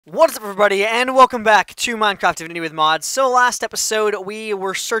What is up, everybody, and welcome back to Minecraft Divinity with Mods. So last episode, we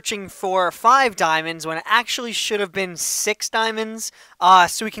were searching for 5 diamonds when it actually should have been 6 diamonds.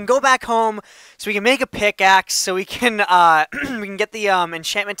 So we can go back home, so we can make a pickaxe, so we can we can get the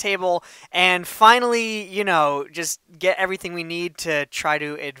enchantment table, and finally, you know, just get everything we need to try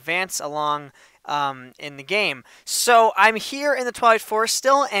to advance along in the game. So I'm here in the Twilight Forest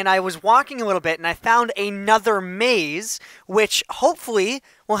still, and I was walking a little bit, and I found another maze, which hopefully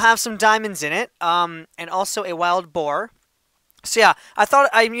will have some diamonds in it, and also a wild boar. So yeah, I thought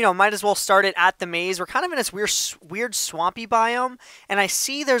I might as well start it at the maze. We're kind of in this weird swampy biome, and I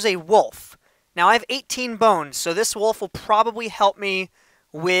see there's a wolf. Now I have 18 bones, so this wolf will probably help me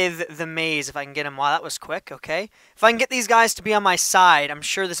with the maze if I can get him. Wow, that was quick. Okay, if I can get these guys to be on my side, I'm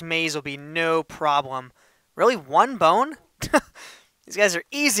sure this maze will be no problem. Really, 1 bone? These guys are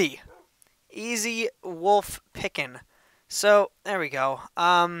easy wolf picking. So there we go.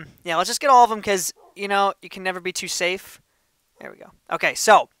 Yeah, let's just get all of them because you can never be too safe. There we go. Okay,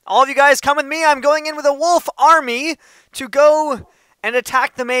 so all of you guys come with me. I'm going in with a wolf army to go and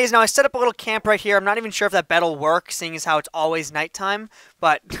attack the maze. Now, I set up a little camp right here. I'm not even sure if that bed will work, seeing as how it's always nighttime,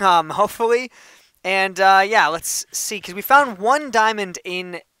 but hopefully. And yeah, let's see, because we found 1 diamond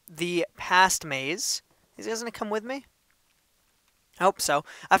in the past maze. Is he going to come with me? I hope so.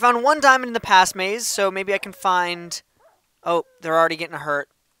 I found 1 diamond in the past maze, so maybe I can find... Oh, they're already getting hurt.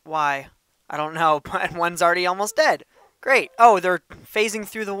 Why? I don't know, but one's already almost dead. Great. Oh, they're phasing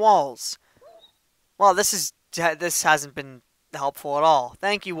through the walls. Well, this hasn't been helpful at all.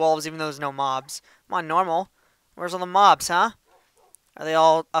 Thank you, wolves, even though there's no mobs. Come on, normal. Where's all the mobs, huh? Are they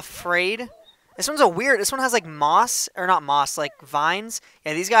all afraid? This one's this one has like moss, or not moss, like vines.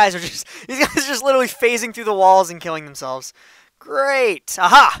 Yeah, these guys are just literally phasing through the walls and killing themselves. Great.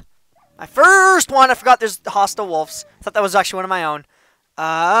 Aha! My first one. I forgot there's hostile wolves. I thought that was actually one of my own.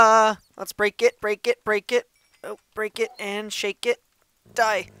 Let's break it. Oh, break it and shake it.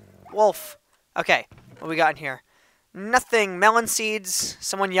 Die. Wolf. Okay, what we got in here? Nothing. Melon seeds.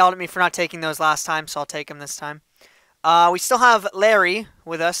 Someone yelled at me for not taking those last time, so I'll take them this time. We still have Larry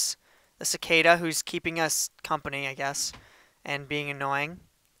with us, the cicada, who's keeping us company, I guess, and being annoying.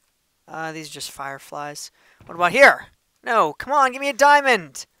 These are just fireflies. What about here? No, come on, give me a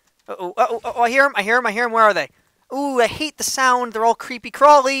diamond. I hear him. Where are they? Ooh, I hate the sound. They're all creepy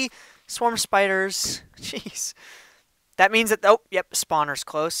crawly. Swarm spiders. Jeez. That means that, oh, yep, spawner's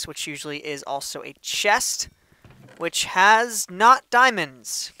close, which usually is also a chest, which has not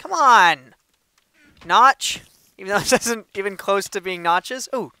diamonds. Come on. Notch. Even though this isn't even close to being notches.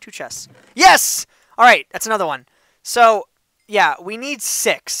 Ooh, 2 chests. Yes! All right, that's another one. So, yeah, we need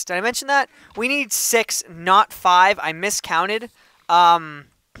 6. Did I mention that? We need 6, not 5. I miscounted.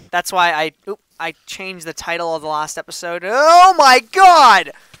 That's why I changed the title of the last episode. Oh my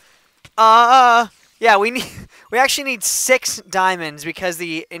god! Yeah, we actually need 6 diamonds because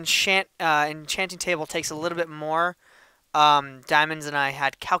the enchanting table takes a little bit more diamonds than I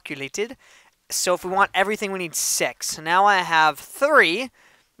had calculated. So if we want everything, we need 6. So now I have 3,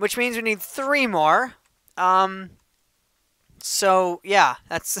 which means we need 3 more. So yeah,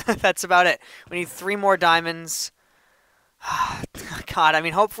 that's about it. We need 3 more diamonds. God, I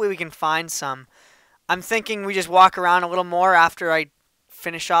mean, hopefully we can find some. I'm thinking we just walk around a little more after I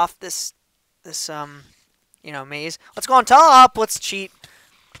finish off this maze. Let's go on top. Let's cheat.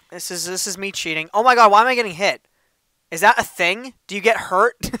 This is me cheating. Oh my god, why am I getting hit? Is that a thing? Do you get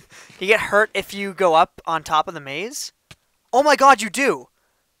hurt? Do you get hurt if you go up on top of the maze? Oh my god, you do.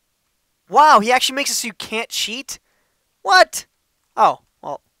 Wow, he actually makes it so you can't cheat? What? Oh,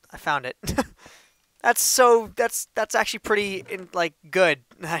 well, I found it. That's actually pretty good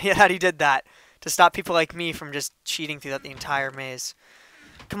that he did that to stop people like me from just cheating through the entire maze.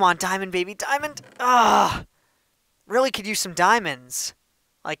 Come on, diamond baby, diamond. Ah, really could use some diamonds,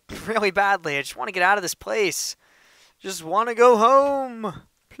 like really badly. I just want to get out of this place. Just want to go home,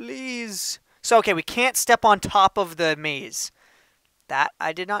 please. So okay, we can't step on top of the maze. That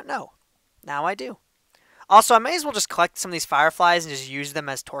I did not know. Now I do. Also, I may as well just collect some of these fireflies and just use them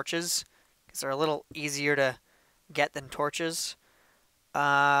as torches, because they're a little easier to get than torches. Is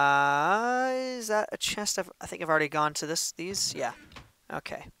that a chest? I think I've already gone to these. Yeah.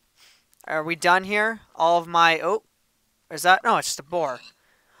 Okay. Are we done here? All of my... Oh. Is that... No, it's just a boar.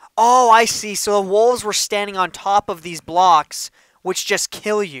 Oh, I see. So the wolves were standing on top of these blocks, which just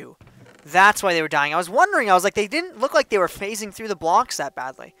kill you. That's why they were dying. I was wondering. I was like, they didn't look like they were phasing through the blocks that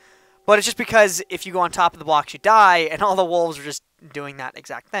badly. But it's just because if you go on top of the blocks, you die, and all the wolves are just doing that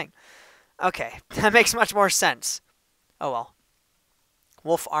exact thing. Okay, that makes much more sense. Oh well.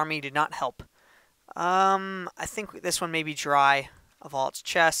 Wolf army did not help. I think this one may be dry. of all its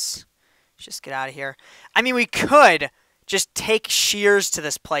chests. Let's just get out of here. I mean, we could just take shears to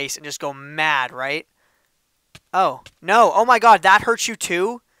this place and just go mad, right? Oh, no. Oh my god, that hurts you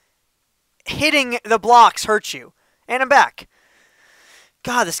too? Hitting the blocks hurts you. And I'm back.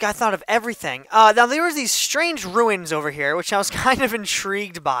 God, this guy thought of everything. Now, there were these strange ruins over here, which I was kind of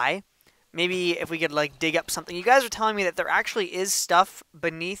intrigued by. Maybe if we could, like, dig up something. You guys were telling me that there actually is stuff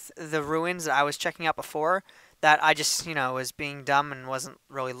beneath the ruins that I was checking out before that I just, you know, was being dumb and wasn't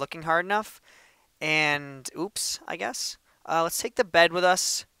really looking hard enough. And, oops, I guess. Let's take the bed with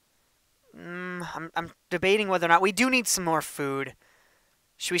us. I'm debating whether or not... We do need some more food.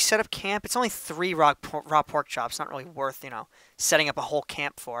 Should we set up camp? It's only 3 raw pork chops. Not really worth, you know, setting up a whole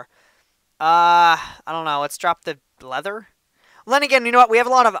camp for. I don't know. Let's drop the leather. Well, then again, you know what? We have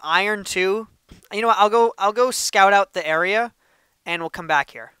a lot of iron too. You know what? I'll go scout out the area, and we'll come back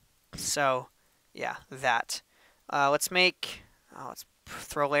here. So, yeah, that. Let's make. Oh, let's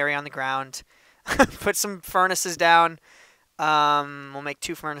throw Larry on the ground. Put some furnaces down. We'll make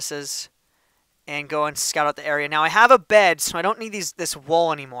 2 furnaces. And go and scout out the area. Now I have a bed, so I don't need this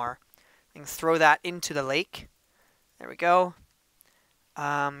wool anymore. I can throw that into the lake. There we go.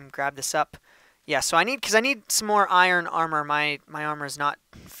 Grab this up. Yeah, so I need some more iron armor. My armor is not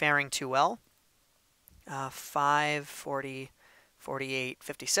faring too well. 5, 40, 48,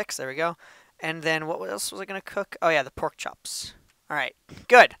 56. There we go. And then what else was I gonna cook? Oh yeah, the pork chops. All right,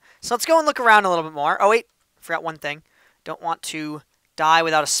 good. So let's go and look around a little bit more. Oh wait, forgot one thing. Don't want to die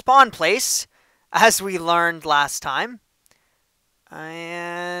without a spawn place, as we learned last time.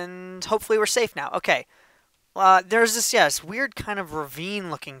 And hopefully we're safe now. Okay. There's this weird kind of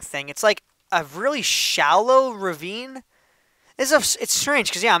ravine-looking thing. It's like a really shallow ravine. It's strange,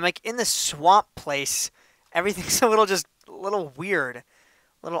 because, yeah, I'm like in this swamp place. Everything's a little weird. A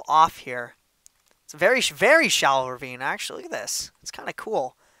little off here. It's a very, very shallow ravine, actually. Look at this. It's kind of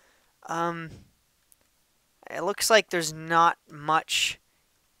cool. It looks like there's not much,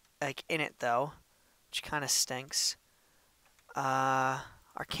 like, in it, though, which kind of stinks. Our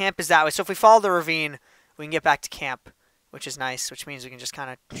camp is that way. So if we follow the ravine, we can get back to camp, which is nice, which means we can just kind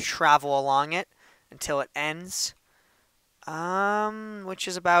of travel along it until it ends. Which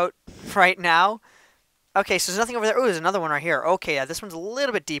is about right now. Okay, so there's nothing over there. Oh, there's another one right here. Okay, yeah, this one's a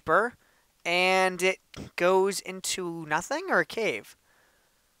little bit deeper. And it goes into nothing or a cave?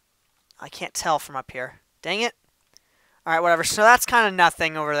 I can't tell from up here. Dang it. Alright, whatever. So that's kind of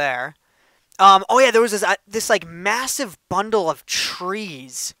nothing over there. Oh yeah, there was this like massive bundle of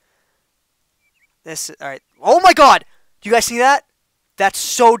trees. Alright. Oh my god! Do you guys see that? That's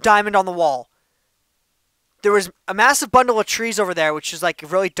so diamond on the wall. There was a massive bundle of trees over there, which is like a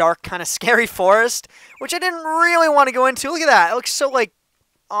really dark, kind of scary forest, which I didn't really want to go into. Look at that. It looks so like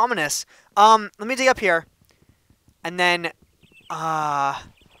ominous. Let me dig up here. And then I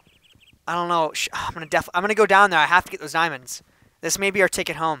don't know. I'm gonna go down there. I have to get those diamonds. This may be our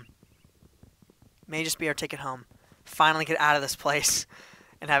ticket home. May just be our ticket home. Finally get out of this place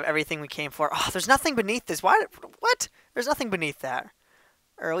and have everything we came for. Oh, there's nothing beneath this. What? There's nothing beneath that.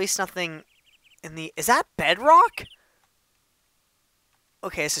 Or at least nothing in the... Is that bedrock?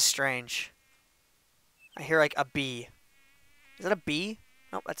 Okay, this is strange. I hear like a bee. Is that a bee?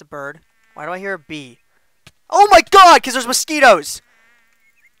 Nope, that's a bird. Why do I hear a bee? Oh my god, because there's mosquitoes!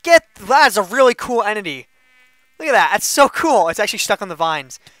 That's a really cool entity. Look at that. That's so cool. It's actually stuck on the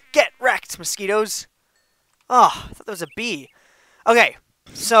vines. Get wrecked, mosquitoes. Oh, I thought there was a bee. Okay,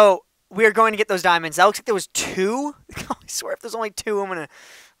 so we're going to get those diamonds. That looks like there was 2. I swear if there's only 2, I'm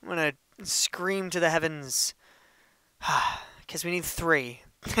gonna scream to the heavens. Because we need 3.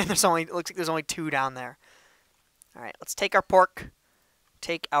 And it looks like there's only 2 down there. Alright, let's take our pork.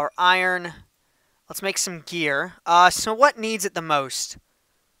 Take our iron. Let's make some gear. So what needs it the most?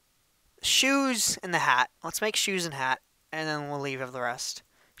 Shoes and the hat. Let's make shoes and hat. And then we'll leave the rest.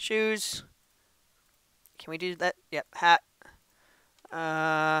 Shoes. Can we do that? Yep, hat.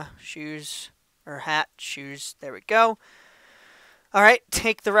 Shoes. Or hat, shoes. There we go. Alright,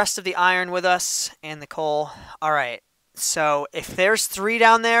 take the rest of the iron with us. And the coal. Alright, so if there's 3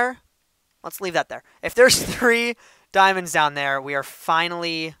 down there, let's leave that there. If there's 3 diamonds down there, we are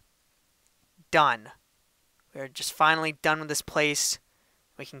finally done. We are just finally done with this place.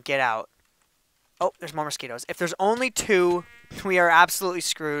 We can get out. Oh, there's more mosquitoes. If there's only 2, we are absolutely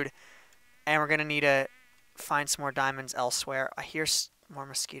screwed. And we're going to need to find some more diamonds elsewhere. I hear more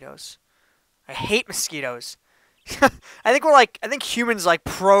mosquitoes. I hate mosquitoes. I think humans like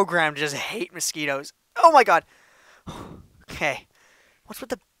programmed to just hate mosquitoes. Oh my god. Okay. What's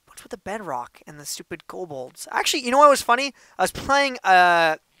with the bedrock and the stupid kobolds? Actually, you know what was funny? I was playing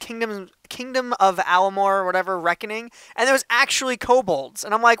Kingdom of Alamor or whatever Reckoning, and there was actually kobolds,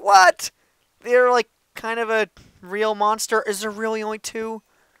 and I'm like, what? They're like kind of a real monster. Is there really only 2?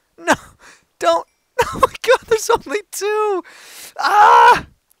 No, don't. Oh my god, there's only 2. Ah,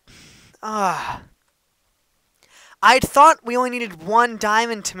 ah. I'd thought we only needed 1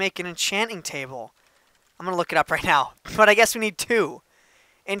 diamond to make an enchanting table. I'm gonna look it up right now, but I guess we need 2.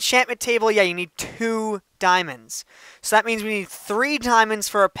 Enchantment table, yeah, you need 2 diamonds. So that means we need 3 diamonds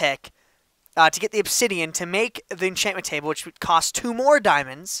for a pick to get the obsidian to make the enchantment table, which would cost 2 more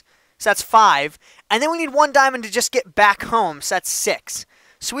diamonds. So that's 5. And then we need 1 diamond to just get back home, so that's 6.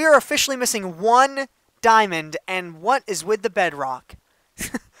 So we are officially missing 1 diamond, and what is with the bedrock?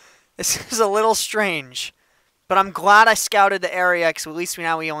 This is a little strange. But I'm glad I scouted the area, because at least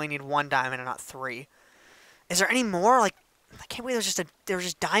now we only need 1 diamond and not 3. Is there any more? Like, I can't believe there's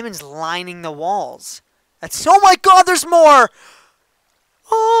just diamonds lining the walls. That's, oh my god, there's more!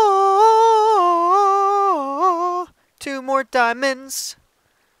 Oh, 2 more diamonds.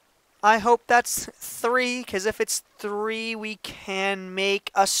 I hope that's 3, because if it's 3, we can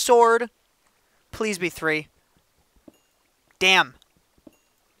make a sword. Please be 3. Damn.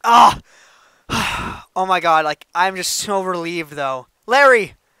 Ah! Oh my god, like, I'm just so relieved, though.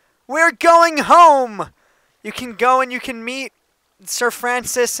 Larry, we're going home! You can go and you can meet Sir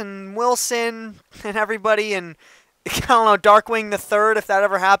Francis and Wilson and everybody, and, I don't know, Darkwing the Third, if that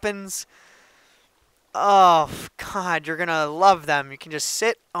ever happens. Oh, God, you're gonna love them. You can just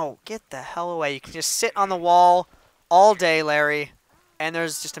sit... Oh, get the hell away. You can just sit on the wall all day, Larry. And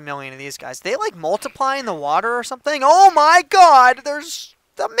there's just a million of these guys. They, like, multiply in the water or something? Oh, my God! There's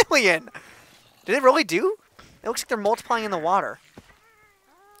a million! Did it really do? It looks like they're multiplying in the water.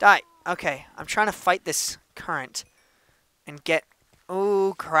 Die. Okay, I'm trying to fight this current. And get...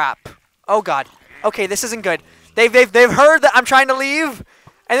 Oh, crap. Oh, God. Okay, this isn't good. They've heard that I'm trying to leave,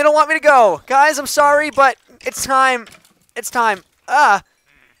 and they don't want me to go. Guys, I'm sorry, but it's time. It's time. Oh,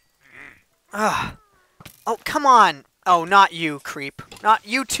 come on. Oh, not you, creep. Not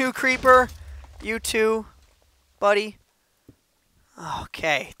you too, creeper. You too, buddy.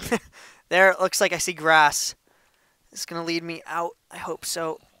 Okay. There, it looks like I see grass. It's going to lead me out. I hope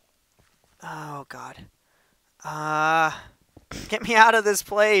so. Oh, God. Get me out of this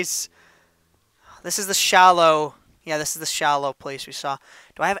place. This is the shallow... Yeah, this is the shallow place we saw.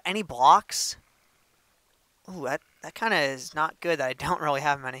 Do I have any blocks? Ooh, that kind of is not good that I don't really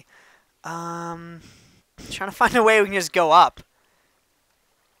have many. Trying to find a way we can just go up.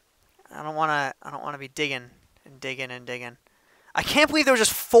 I don't wanna be digging and digging and digging. I can't believe there was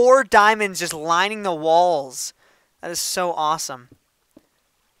just 4 diamonds just lining the walls. That is so awesome.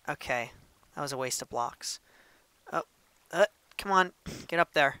 Okay, that was a waste of blocks. Oh, come on, get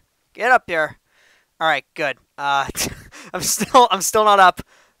up there. Get up there. All right, good. I'm still not up.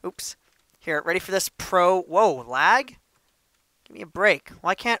 Oops. Here, ready for this pro? Whoa, lag? Give me a break. Well,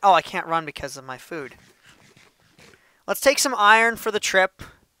 I can't run because of my food. Let's take some iron for the trip.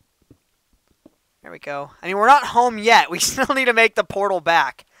 There we go. I mean, we're not home yet. We still need to make the portal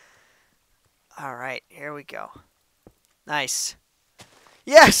back. All right, here we go. Nice.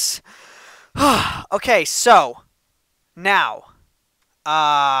 Yes! Okay, so now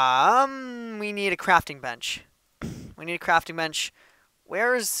we need a crafting bench. We need a crafting bench.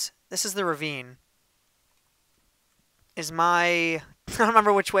 This is the ravine. I don't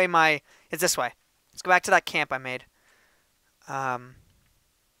remember which way it's this way. Let's go back to that camp I made. And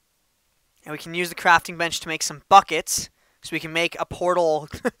we can use the crafting bench to make some buckets so we can make a portal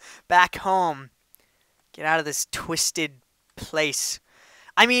back home. Get out of this twisted place.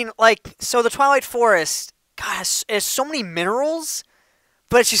 I mean, like, so the Twilight Forest, God, has so many minerals,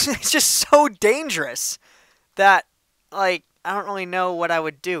 but it's just so dangerous that, like, I don't really know what I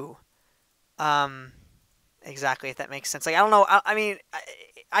would do. Exactly, if that makes sense. Like, I don't know. I mean,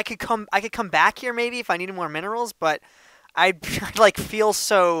 I could come back here maybe if I needed more minerals, but I'd like feel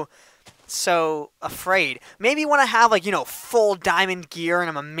so afraid. Maybe when I have, like, you know, full diamond gear and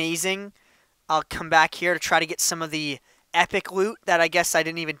I'm amazing, I'll come back here to try to get some of the epic loot that I guess I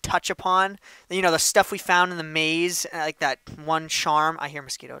didn't even touch upon. You know, the stuff we found in the maze, like that one charm. I hear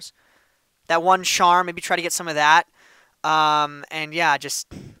mosquitoes. That one charm, maybe try to get some of that. And yeah, just,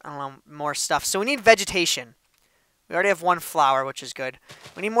 I don't know, more stuff. So we need vegetation. We already have 1 flower, which is good.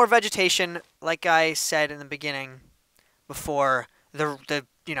 We need more vegetation, like I said in the beginning, before the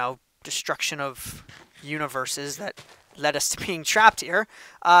you know, destruction of universes that led us to being trapped here.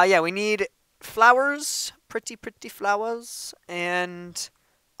 Yeah, we need flowers, pretty flowers, and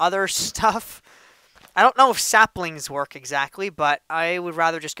other stuff. I don't know if saplings work exactly, but I would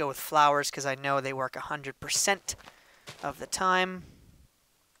rather just go with flowers because I know they work 100% of the time.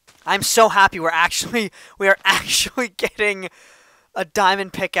 I'm so happy we are actually getting a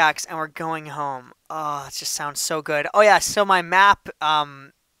diamond pickaxe and we're going home. Oh, it just sounds so good. Oh yeah, so my map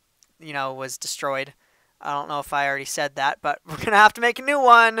was destroyed. I don't know if I already said that, but we're going to have to make a new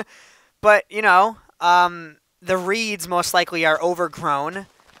one. But, the reeds most likely are overgrown.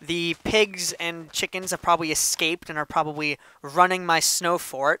 The pigs and chickens have probably escaped and are probably running my snow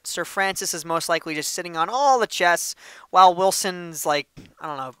fort. Sir Francis is most likely just sitting on all the chests while Wilson's, like, I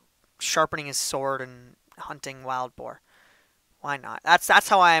don't know, sharpening his sword and hunting wild boar. Why not? That's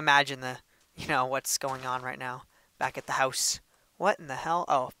how I imagine what's going on right now back at the house. What in the hell?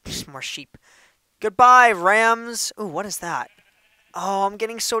 Oh, just more sheep. Goodbye, rams. Ooh, what is that? Oh, I'm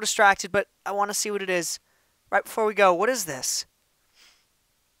getting so distracted, but I want to see what it is. Right before we go, what is this?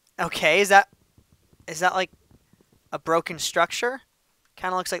 Okay, is that like a broken structure?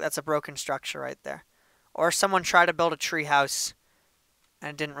 Kind of looks like that's a broken structure right there. Or someone tried to build a tree house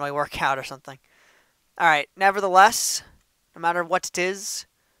and it didn't really work out or something. Alright, nevertheless, no matter what it is,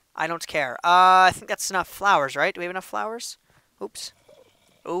 I don't care. I think that's enough flowers, right? Do we have enough flowers? Oops.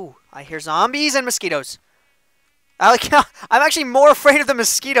 Ooh, I hear zombies and mosquitoes. I'm actually more afraid of the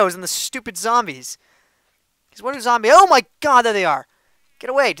mosquitoes than the stupid zombies. Because what are zombies? Oh my god, there they are. Get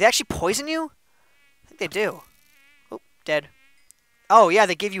away. Do they actually poison you? I think they do. Oh, dead. Oh, yeah,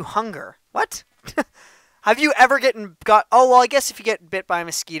 they give you hunger. What? Have you ever got... Oh, well, I guess if you get bit by a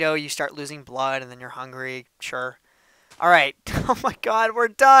mosquito, you start losing blood and then you're hungry. Sure. All right. Oh my god, we're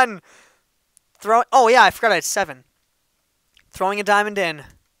done. Oh, yeah, I forgot I had 7. Throwing a diamond in.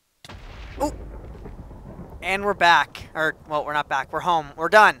 Ooh. And we're back. Or, well, we're not back. We're home. We're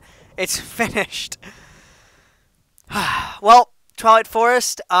done. It's finished. Well, Twilight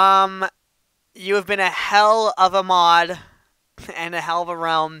Forest, you have been a hell of a mod and a hell of a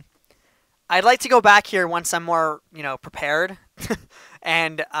realm. I'd like to go back here once I'm more, prepared.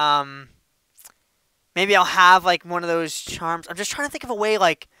 And, maybe I'll have, like, one of those charms. I'm just trying to think of a way,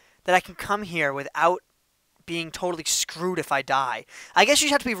 like, that I can come here without being totally screwed if I die. I guess you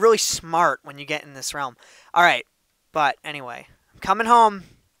just have to be really smart when you get in this realm. Alright, but anyway, I'm coming home.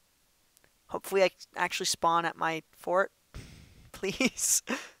 Hopefully I actually spawn at my fort. Please.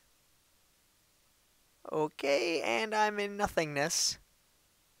 Okay, and I'm in nothingness.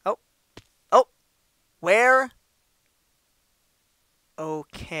 Oh. Oh. Where?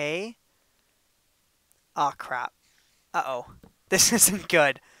 Okay. Aw, crap. Uh-oh. This isn't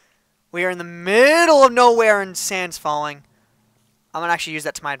good. We are in the middle of nowhere and sand's falling. I'm going to actually use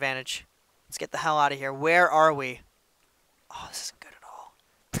that to my advantage. Let's get the hell out of here. Where are we? Oh, this isn't good at all.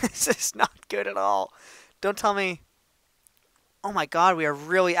 This is not good at all. Don't tell me. Oh my god, we are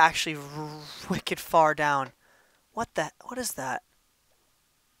really actually wicked far down. What is that?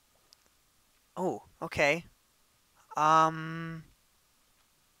 Oh, okay.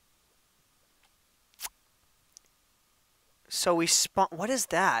 So we spawn... What is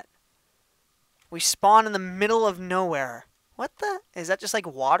that? We spawn in the middle of nowhere. What the? Is that just like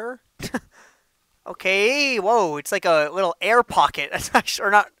water? Okay, whoa, it's like a little air pocket. That's actually,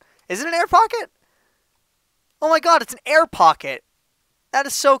 or not... Is it an air pocket? Oh my god, it's an air pocket. That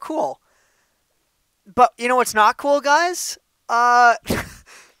is so cool. But you know what's not cool, guys? I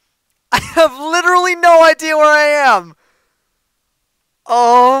have literally no idea where I am.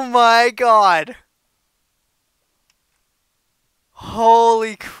 Oh my god.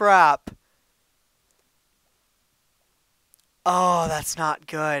 Holy crap. Oh, that's not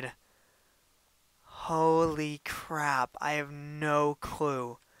good. Holy crap. I have no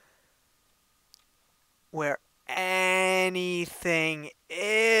clue where anything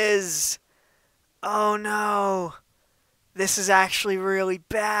is. Oh no. This is actually really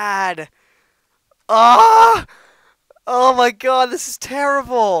bad. Ah! Oh my god, this is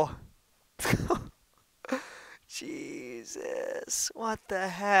terrible. Jesus. What the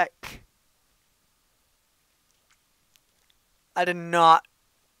heck? I did not.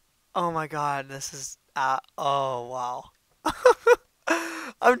 Oh my god, this is. Oh wow.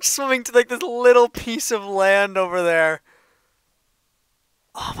 I'm swimming to like this little piece of land over there.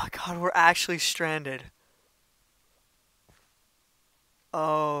 Oh my god, we're actually stranded.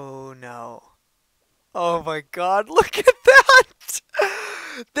 Oh no. Oh my god, look at that!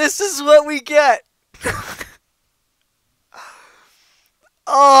 This is what we get!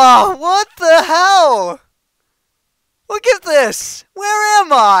 Oh, what the hell? Look at this! Where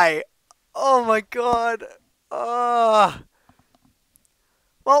am I? Oh my god.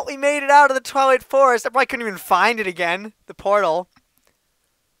 Well, we made it out of the Twilight Forest. I probably couldn't even find it again. The portal.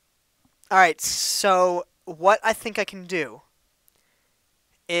 Alright, so what I think I can do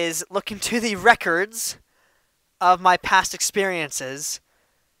is look into the records of my past experiences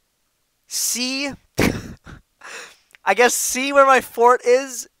see, I guess see where my fort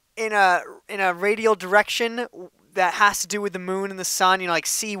is in a radial direction that has to do with the moon and the sun. You know, like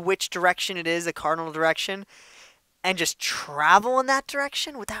see which direction it is, the cardinal direction, and just travel in that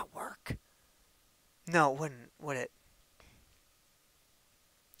direction. Would that work? No, it wouldn't. Would it?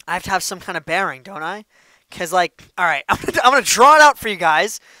 I have to have some kind of bearing, don't I? Because, like, all right, I'm gonna draw it out for you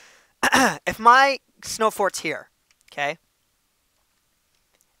guys. If my snow fort's here, okay,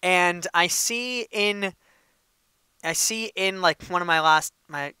 and I see in like one of my last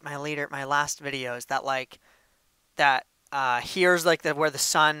videos that like that here's like where the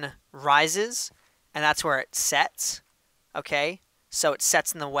sun rises, and that's where it sets. Okay, so it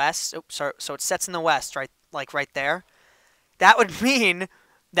sets in the west. Oops, sorry, so it sets in the west, right? Like right there. That would mean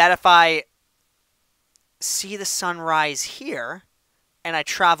that if I see the sun rise here and I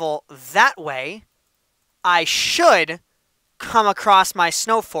travel that way, I should come across my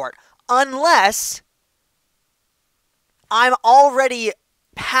snow fort, unless I'm already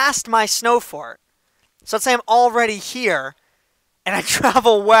past my snow fort. So let's say I'm already here and I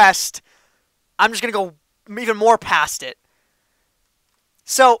travel west, I'm just going to go even more past it.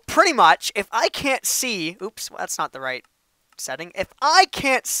 So pretty much, if I can't see, oops, that's not the right setting. If I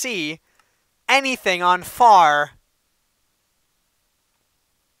can't see anything on far,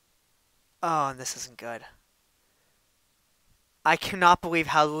 oh, this isn't good. I cannot believe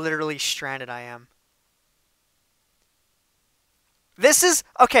how literally stranded I am. This is,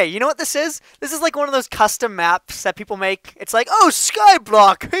 okay, you know what this is? This is like one of those custom maps that people make. It's like, oh,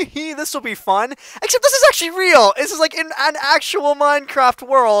 Skyblock, this will be fun. Except this is actually real. This is like in an actual Minecraft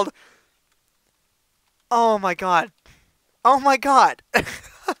world. Oh my god. Oh my god.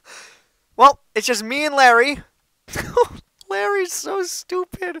 Well, it's just me and Larry. Larry's so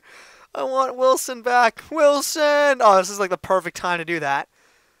stupid. I want Wilson back. Wilson! Oh, this is like the perfect time to do that.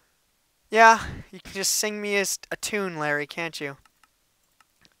 Yeah, you can just sing me a tune, Larry, can't you?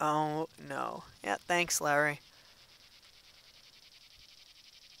 Oh, no. Yeah, thanks, Larry.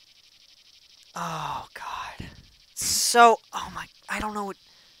 Oh, God. So, oh my, I don't know what...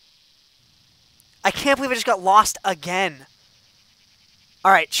 I can't believe I just got lost again.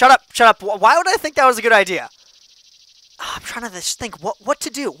 Alright, shut up, shut up. Why would I think that was a good idea? I'm trying to just think what to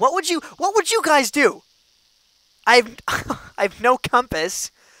do. What would you guys do? I have no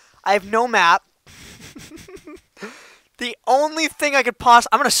compass. I have no map. The only thing I could I'm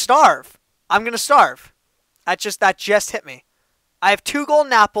gonna starve. I'm gonna starve. That just hit me. I have 2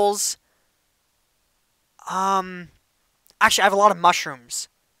 golden apples. Actually, I have a lot of mushrooms.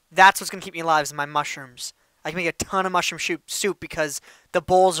 That's what's gonna keep me alive is my mushrooms. I can make a ton of mushroom soup because the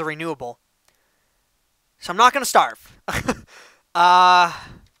bowls are renewable. So I'm not gonna starve. I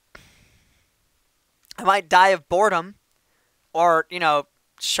might die of boredom, or you know,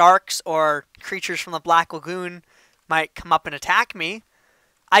 sharks or creatures from the Black Lagoon might come up and attack me.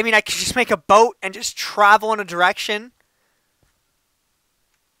 I mean, I could just make a boat and just travel in a direction.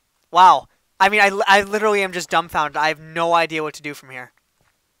 Wow. I mean, I literally am just dumbfounded. I have no idea what to do from here.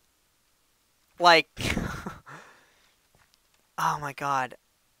 Like, oh my god.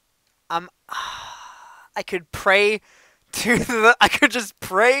 I could pray to I could just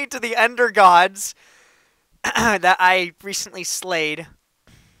pray to the Ender Gods that I recently slayed,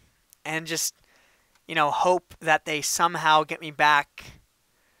 and just, you know, hope that they somehow get me back,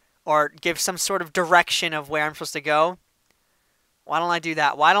 or give some sort of direction of where I'm supposed to go. Why don't I do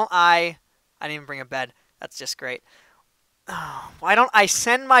that? Why don't I didn't even bring a bed. That's just great. Oh, why don't I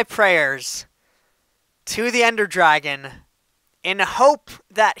send my prayers to the Ender Dragon in hope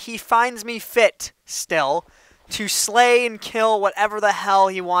that he finds me fit still to slay and kill whatever the hell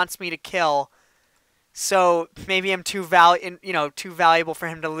he wants me to kill. So maybe I'm too valuable for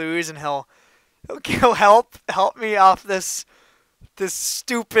him to lose, and he'll help me off this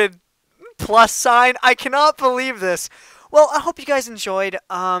stupid plus sign. I cannot believe this. Well, I hope you guys enjoyed.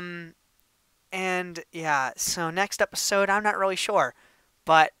 And yeah, so next episode, I'm not really sure,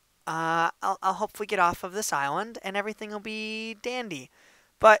 but I'll hopefully get off of this island and everything will be dandy.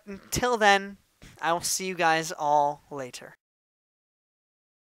 But until then, I will see you guys all later.